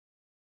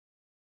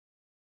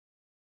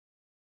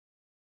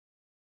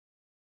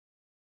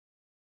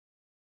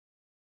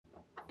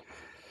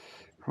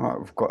Right,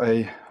 we've got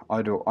a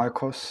Ideal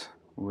Icos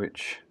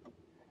which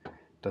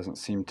doesn't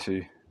seem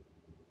to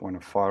want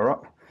to fire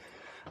up.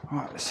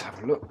 Right, let's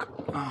have a look.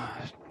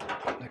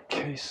 Put the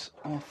case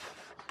off.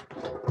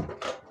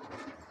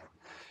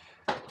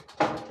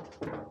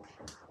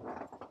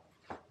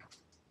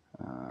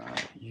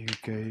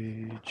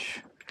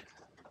 U-gauge.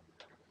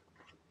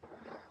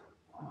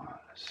 Right,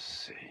 let's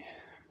see.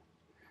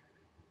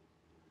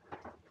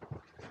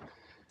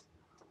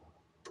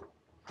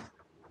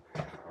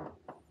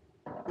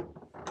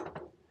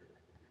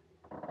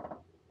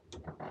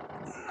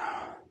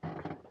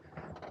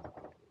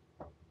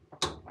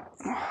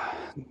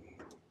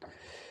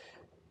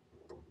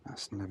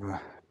 That's never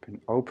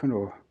been opened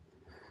or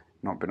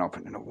not been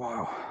opened in a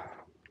while.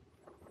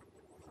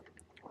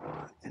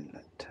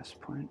 Inlet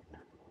test point.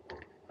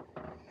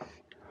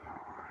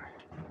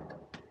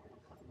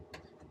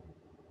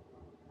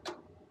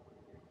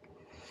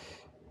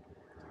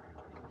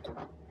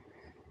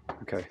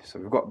 Okay, so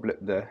we've got a blip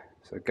there,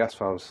 so gas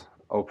valve's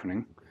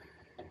opening.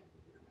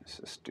 Let's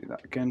just do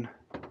that again.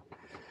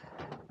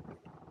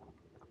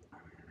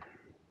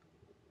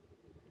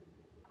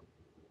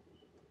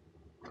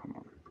 Come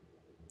on.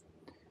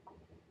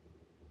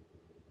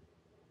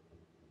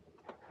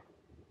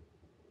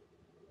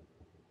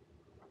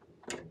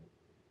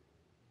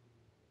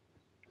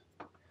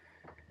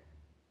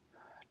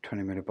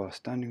 $20 millibar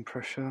standing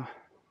pressure.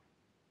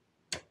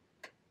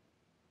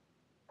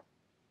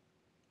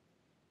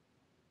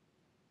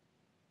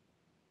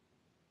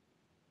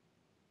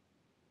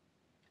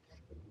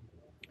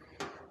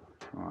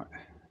 Right,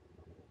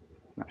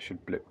 that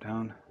should blip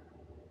down.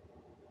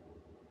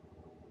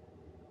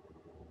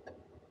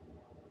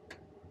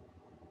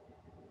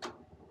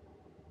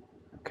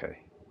 Okay,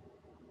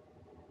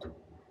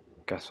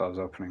 gas valve's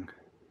opening.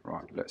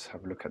 Right, let's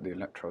have a look at the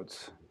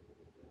electrodes.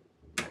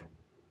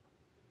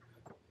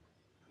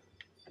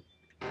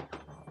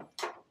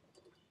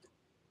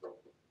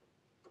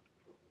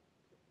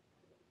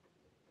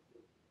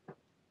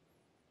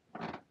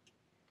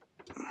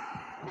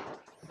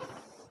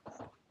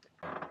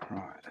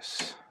 Right,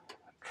 let's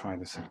try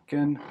this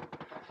again. I'm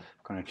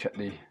going to check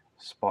the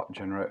spark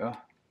generator.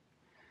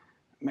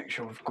 Make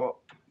sure we've got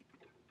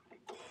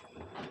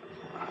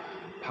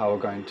power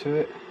going to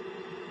it.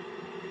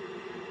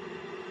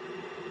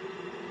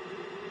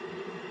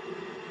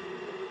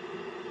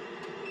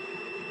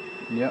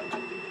 Yep.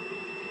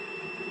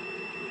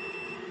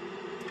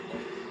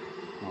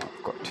 Right,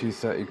 I've got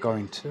 230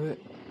 going to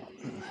it.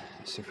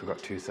 Let's see if we've got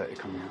 230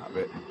 coming out of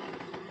it.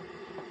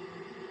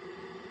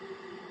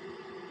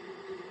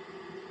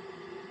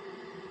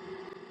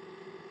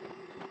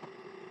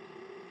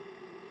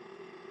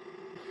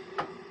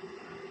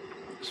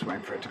 Just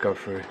waiting for it to go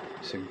through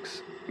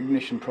its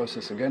ignition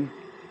process again.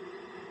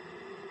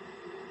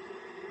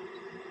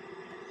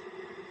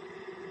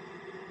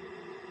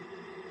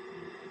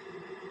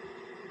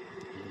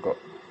 We've got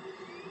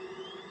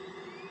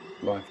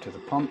live to the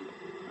pump.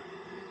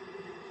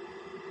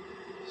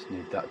 Just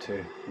need that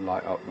to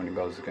light up when it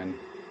goes again.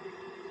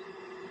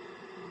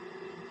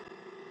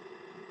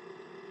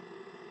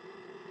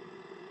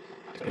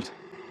 Good.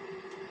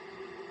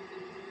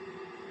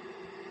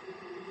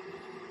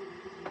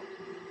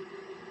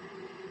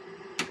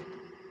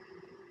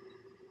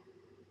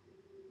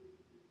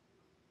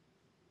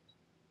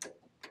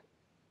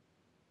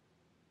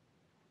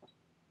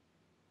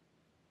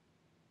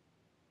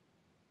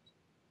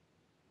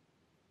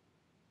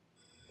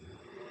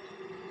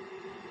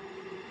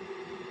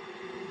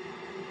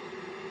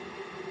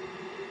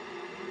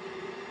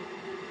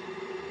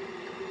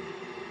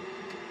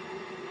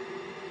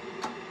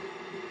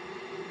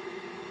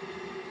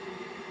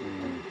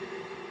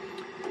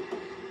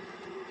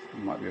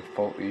 Might be a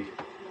faulty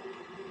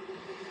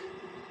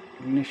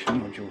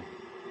ignition module.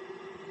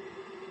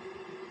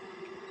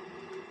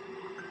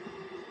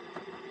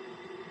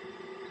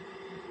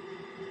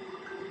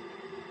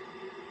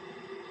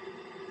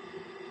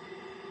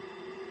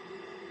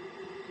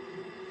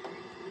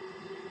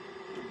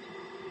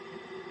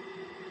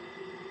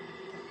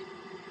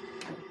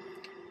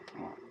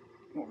 Right,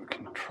 what we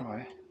can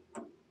try.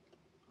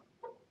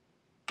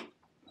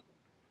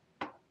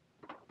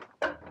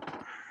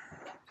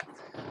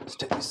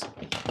 Let's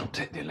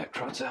take the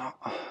electrodes out.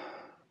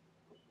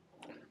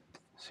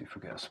 See if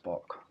we get a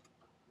spark.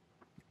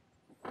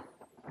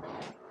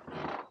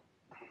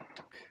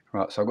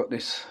 Right, so I've got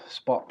this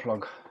spark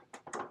plug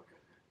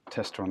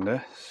tester on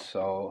there,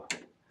 so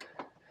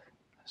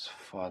let's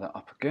fire that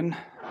up again.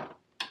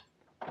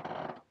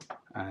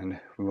 And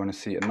we want to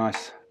see a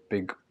nice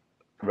big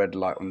red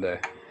light on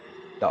there.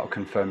 That'll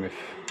confirm if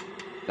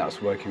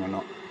that's working or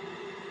not.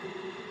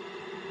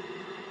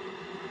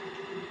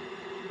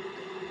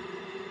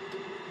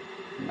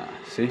 Nah,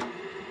 see?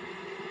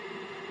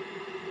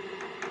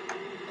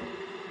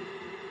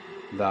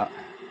 That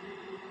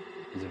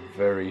is a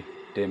very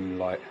dim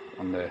light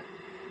on there.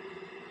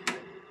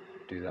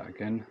 Do that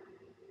again.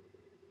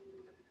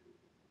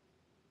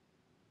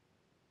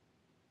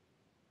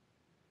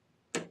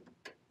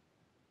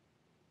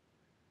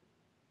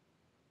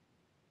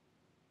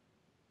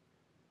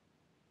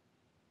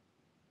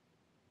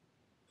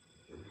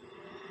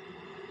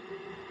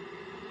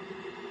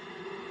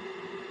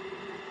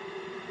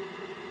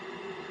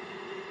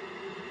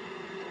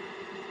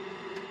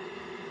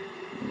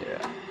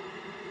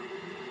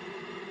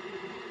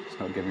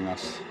 not giving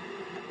us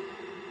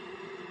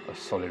a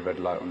solid red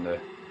light on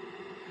there.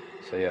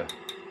 So yeah,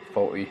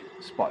 faulty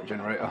spark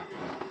generator.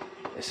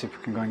 Let's see if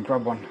we can go and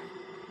grab one.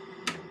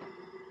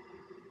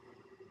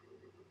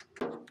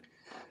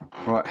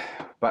 Right,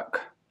 back,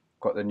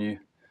 got the new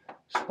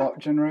spark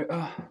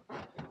generator.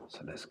 So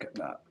let's get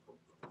that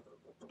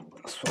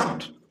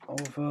swapped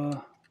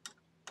over.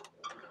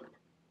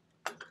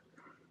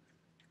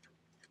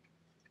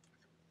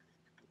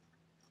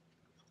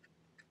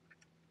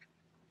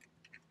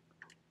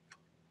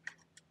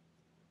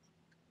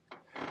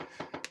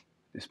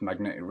 This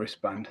magnetic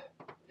wristband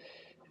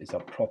is a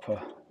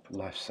proper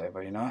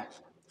lifesaver, you know.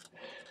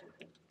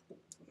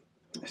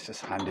 It's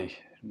just handy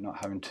not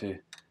having to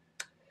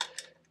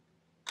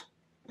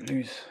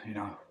lose, you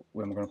know,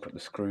 where I'm going to put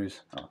the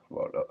screws. Oh,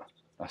 well, look,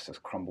 that's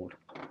just crumbled.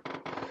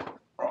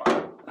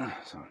 Right,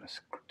 so let's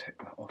take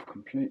that off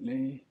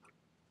completely.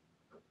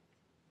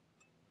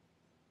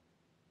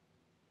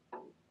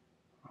 Right,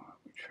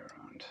 reach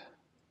around.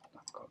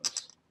 That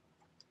goes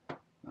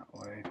that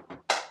way.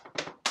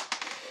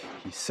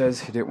 He says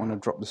he didn't want to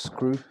drop the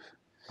screw.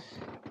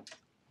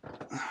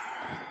 I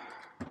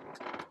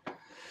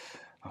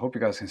hope you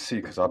guys can see,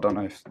 because I don't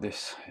know if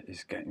this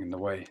is getting in the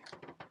way.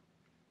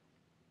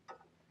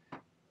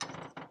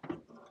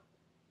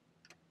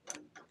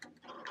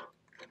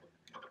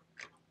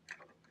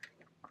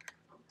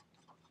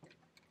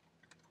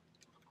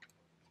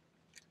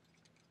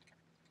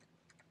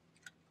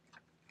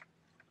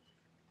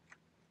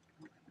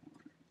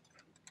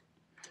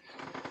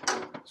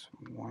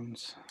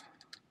 Ones.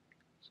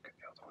 Let's get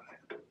the other one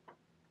in.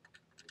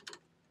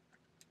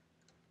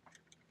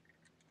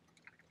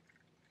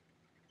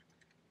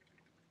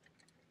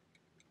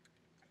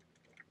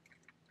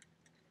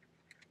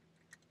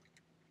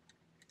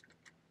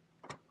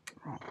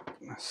 Right,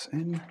 that's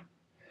in.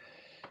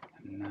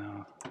 And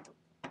now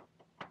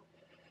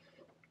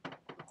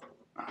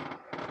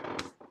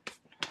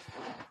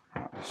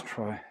right, let's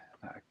try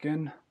that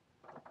again.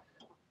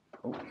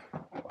 Oh,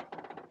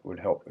 would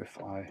help if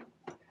I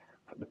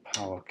put the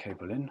power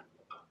cable in.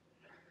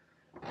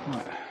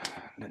 Right,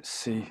 let's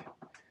see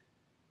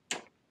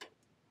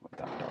what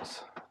that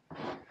does.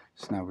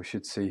 So now we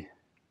should see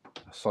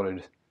a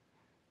solid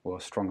or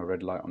a stronger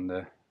red light on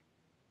there.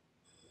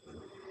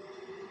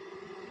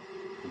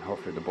 And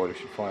hopefully the boiler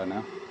should fire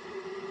now.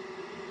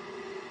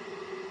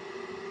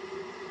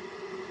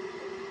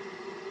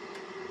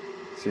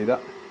 See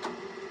that?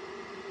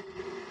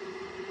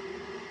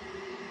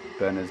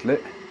 Burner's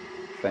lit,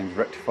 flames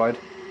rectified,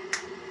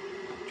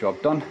 job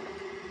done.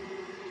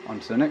 On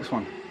to the next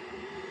one.